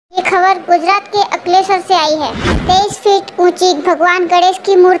खबर गुजरात के अकलेश्वर से आई है। 23 फीट ऊंची भगवान गणेश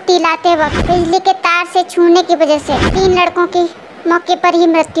की मूर्ति लाते वक्त बिजली के तार से छूने की वजह से 3 लड़कों की मौके पर ही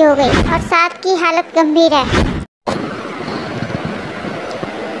मृत्यु हो गई और 7 की हालत गंभीर है।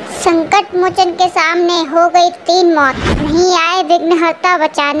 संकट मोचन के सामने हो गई 3 मौत, नहीं आए विघ्नहर्ता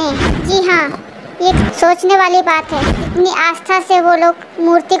बचाने। जी हाँ, ये सोचने वाली बात है। इतनी आस्था से वो लोग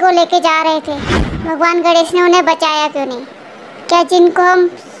मूर्ति को लेके जा रहे थे, भगवान गणेश ने उन्हें बचाया क्यों नहीं? क्या जिनको हम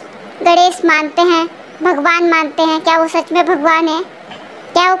गणेश मानते हैं, भगवान मानते हैं, क्या वो सच में भगवान है?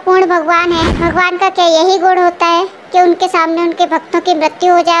 क्या वो पूर्ण भगवान है? भगवान का क्या यही गुण होता है कि उनके सामने उनके भक्तों की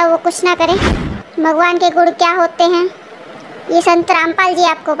मृत्यु हो जाए, वो कुछ ना करें? भगवान के गुण क्या होते हैं, ये संत रामपाल जी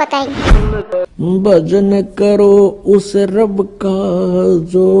आपको बताएंगे। भजन करो उस रब का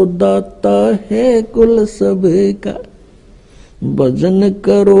जो दाता है कुल सबका। भजन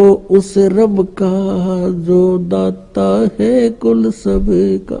करो उस रब का जो दाता है कुल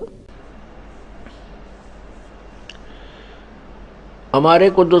सबका। हमारे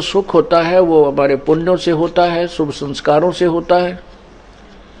को जो सुख होता है वो हमारे पुण्यों से होता है, शुभ संस्कारों से होता है।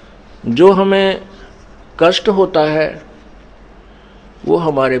 जो हमें कष्ट होता है वो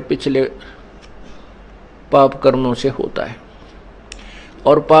हमारे पिछले पाप कर्मों से होता है।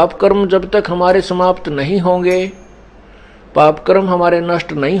 और पाप कर्म जब तक हमारे समाप्त नहीं होंगे, पाप कर्म हमारे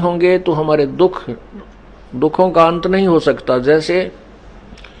नष्ट नहीं होंगे, तो हमारे दुखों का अंत नहीं हो सकता। जैसे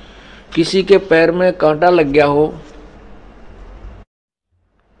किसी के पैर में कांटा लग गया हो,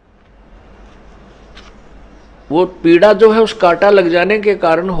 वो पीड़ा जो है उस कांटा लग जाने के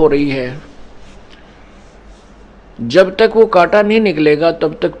कारण हो रही है। जब तक वो कांटा नहीं निकलेगा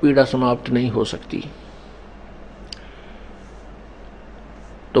तब तक पीड़ा समाप्त नहीं हो सकती।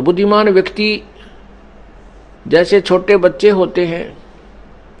 तो बुद्धिमान व्यक्ति, जैसे छोटे बच्चे होते हैं,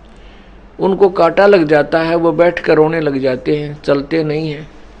 उनको कांटा लग जाता है, वो बैठकर रोने लग जाते हैं, चलते नहीं हैं।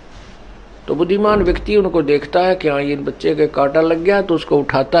 तो बुद्धिमान व्यक्ति उनको देखता है कि हाँ ये बच्चे के कांटा लग गया, तो उसको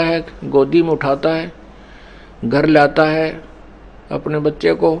उठाता है, गोदी में उठाता है, घर लाता है अपने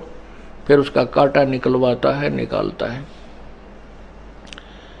बच्चे को, फिर उसका कांटा निकलवाता है, निकालता है,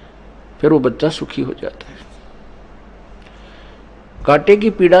 फिर वो बच्चा सुखी हो जाता है। कांटे की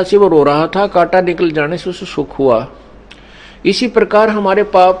पीड़ा से वो रो रहा था, कांटा निकल जाने से उसे सुख हुआ। इसी प्रकार हमारे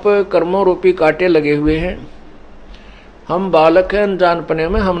पाप कर्मों रूपी कांटे लगे हुए हैं। हम बालक हैं, अनजानपने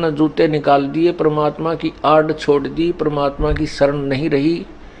में हमने जूते निकाल दिए, परमात्मा की आड़ छोड़ दी, परमात्मा की शरण नहीं रही।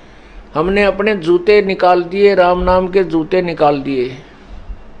 हमने अपने जूते निकाल दिए, राम नाम के जूते निकाल दिए,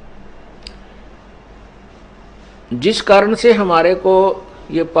 जिस कारण से हमारे को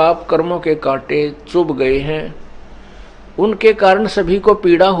ये पाप कर्मों के कांटे चुभ गए हैं। उनके कारण सभी को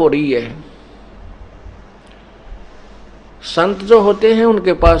पीड़ा हो रही है। संत जो होते हैं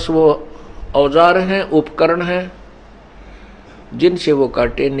उनके पास वो औजार हैं, उपकरण हैं, जिनसे वो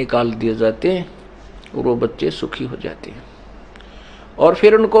कांटे निकाल दिए जाते हैं और वो बच्चे सुखी हो जाते हैं। और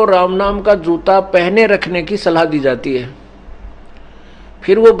फिर उनको राम नाम का जूता पहने रखने की सलाह दी जाती है।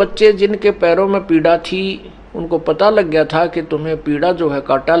 फिर वो बच्चे जिनके पैरों में पीड़ा थी, उनको पता लग गया था कि तुम्हें पीड़ा जो है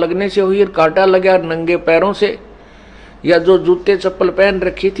कांटा लगने से हुई, कांटा लगा नंगे पैरों से, या जो जूते चप्पल पहन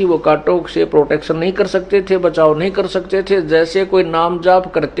रखी थी वो कांटों से प्रोटेक्शन नहीं कर सकते थे, बचाव नहीं कर सकते थे। जैसे कोई नाम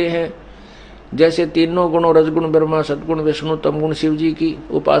जाप करते हैं, जैसे तीनों गुणों रजगुण ब्रह्मा सदगुण विष्णु तमगुण शिव जी की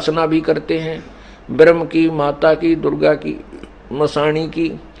उपासना भी करते हैं, ब्रह्म की, माता की, दुर्गा की, मसाणी की,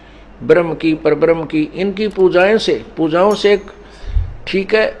 ब्रह्म की, परब्रह्म की, इनकी पूजाओं से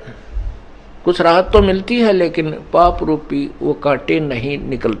ठीक है कुछ राहत तो मिलती है, लेकिन पाप रूपी वो कांटे नहीं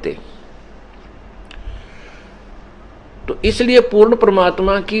निकलते। तो इसलिए पूर्ण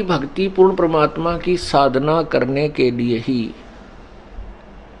परमात्मा की भक्ति, पूर्ण परमात्मा की साधना करने के लिए ही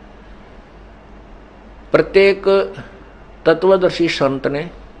प्रत्येक तत्वदर्शी संत ने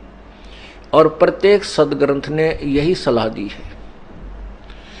और प्रत्येक सदग्रंथ ने यही सलाह दी है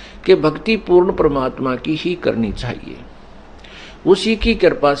कि भक्ति पूर्ण परमात्मा की ही करनी चाहिए। उसी की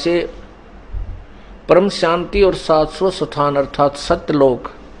कृपा से परम शांति और शाश्वत स्थान अर्थात सत्यलोक,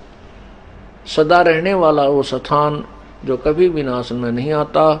 सदा रहने वाला वो स्थान जो कभी विनाश में नहीं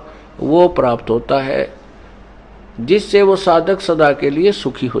आता, वो प्राप्त होता है, जिससे वो साधक सदा के लिए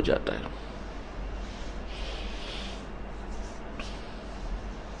सुखी हो जाता है।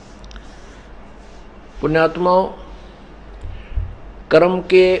 पुण्यात्माओं, कर्म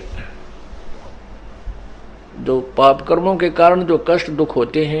के जो पाप कर्मों के कारण जो कष्ट दुख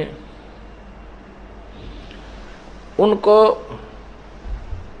होते हैं, उनको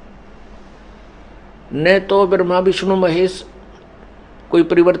न तो ब्रह्मा विष्णु महेश कोई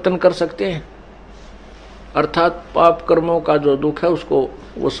परिवर्तन कर सकते हैं, अर्थात पाप कर्मों का जो दुख है उसको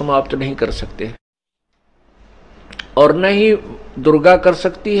वो समाप्त नहीं कर सकते, और न ही दुर्गा कर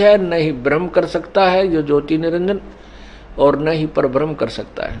सकती है, न ही ब्रह्म कर सकता है जो ज्योति निरंजन, और न ही परब्रह्म कर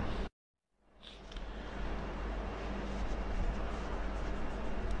सकता है।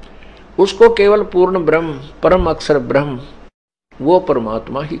 उसको केवल पूर्ण ब्रह्म, परम अक्षर ब्रह्म, वो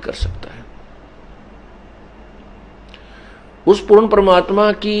परमात्मा ही कर सकता है। उस पूर्ण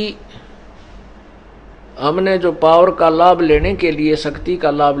परमात्मा की हमने जो पावर का लाभ लेने के लिए, शक्ति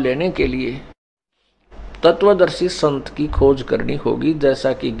का लाभ लेने के लिए तत्वदर्शी संत की खोज करनी होगी,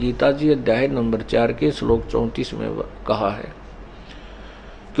 जैसा कि गीता जी अध्याय नंबर 4 के श्लोक 34 में कहा है।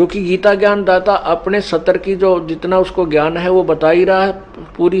 क्योंकि गीता ज्ञान दाता अपने सतर की जो जितना उसको ज्ञान है वो बता ही रहा है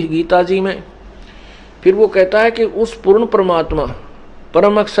पूरी गीता जी में। फिर वो कहता है कि उस पूर्ण परमात्मा,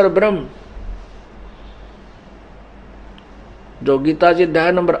 परम अक्षर ब्रह्म, जो गीता जी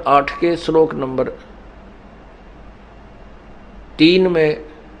अध्याय नंबर 8 के श्लोक नंबर 3 में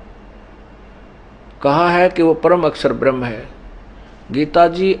कहा है कि वो परम अक्षर ब्रह्म है। गीता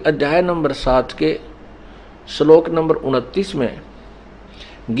जी अध्याय नंबर 7 के श्लोक नंबर 29 में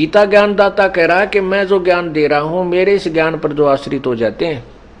गीता ज्ञानदाता कह रहा है कि मैं जो ज्ञान दे रहा हूं, मेरे इस ज्ञान पर जो आश्रित हो जाते हैं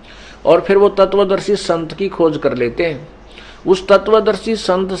और फिर वो तत्वदर्शी संत की खोज कर लेते हैं, उस तत्वदर्शी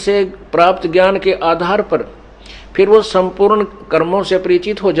संत से प्राप्त ज्ञान के आधार पर फिर वो संपूर्ण कर्मों से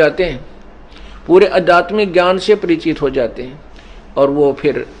परिचित हो जाते हैं, पूरे आध्यात्मिक ज्ञान से परिचित हो जाते हैं, और वो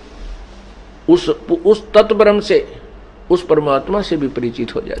फिर उस तत्व ब्रह्म से, उस परमात्मा से भी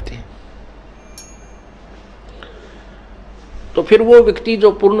परिचित हो जाते हैं। तो फिर वो व्यक्ति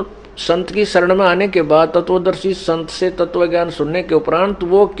जो पूर्ण संत की शरण में आने के बाद, तत्वदर्शी संत से तत्व ज्ञान सुनने के उपरांत,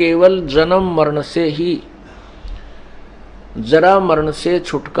 वो केवल जन्म मरण से ही, जरा मरण से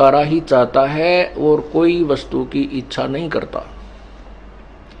छुटकारा ही चाहता है और कोई वस्तु की इच्छा नहीं करता।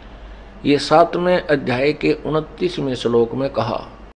 ये 7वें अध्याय के 29वें श्लोक में कहा।